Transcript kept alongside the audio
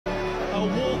a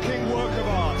walking work of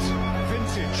art.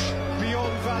 Vintage,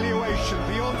 beyond valuation,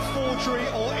 beyond forgery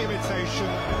or imitation.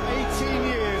 18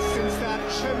 years since that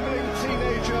trembling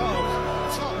teenager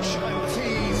of touch and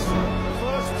tease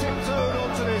first tiptoed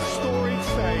onto this storied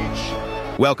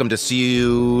stage. Welcome to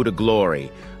Siuuuu to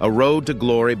Glory, a road to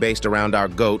glory based around our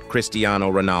GOAT,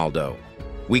 Cristiano Ronaldo.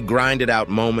 We grinded out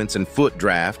moments and foot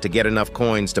draft to get enough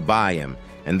coins to buy him,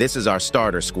 and this is our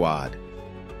starter squad.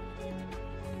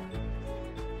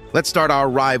 Let's start our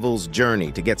rival's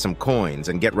journey to get some coins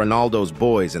and get Ronaldo's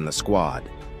boys in the squad.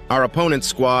 Our opponent's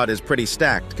squad is pretty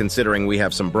stacked considering we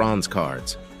have some bronze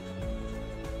cards.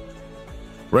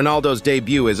 Ronaldo's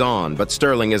debut is on, but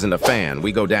Sterling isn't a fan.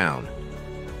 We go down.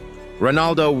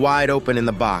 Ronaldo wide open in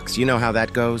the box. You know how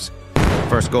that goes.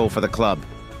 First goal for the club.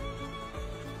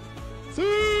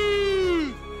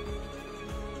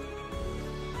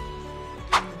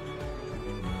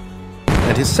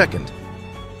 And his second.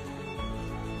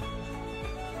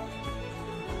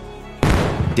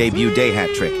 Debut day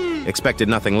hat trick. Expected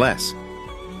nothing less.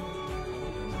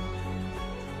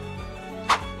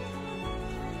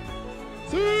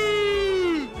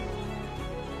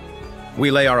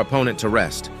 We lay our opponent to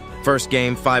rest. First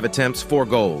game, 5 attempts, 4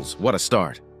 goals. What a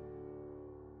start.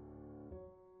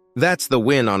 That's the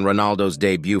win on Ronaldo's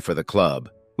debut for the club.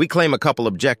 We claim a couple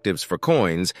objectives for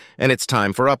coins, and it's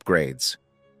time for upgrades.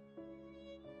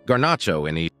 Garnacho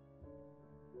in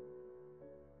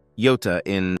Jota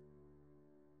in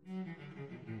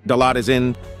Dalot is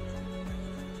in.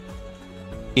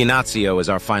 Inacio is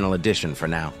our final addition for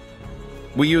now.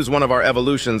 We use one of our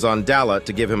evolutions on Dalot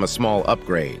to give him a small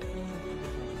upgrade.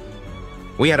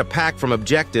 We had a pack from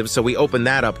objectives, so we opened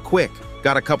that up quick.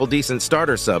 Got a couple decent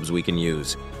starter subs we can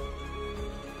use.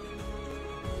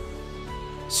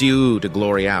 Siuuuu to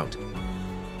glory out.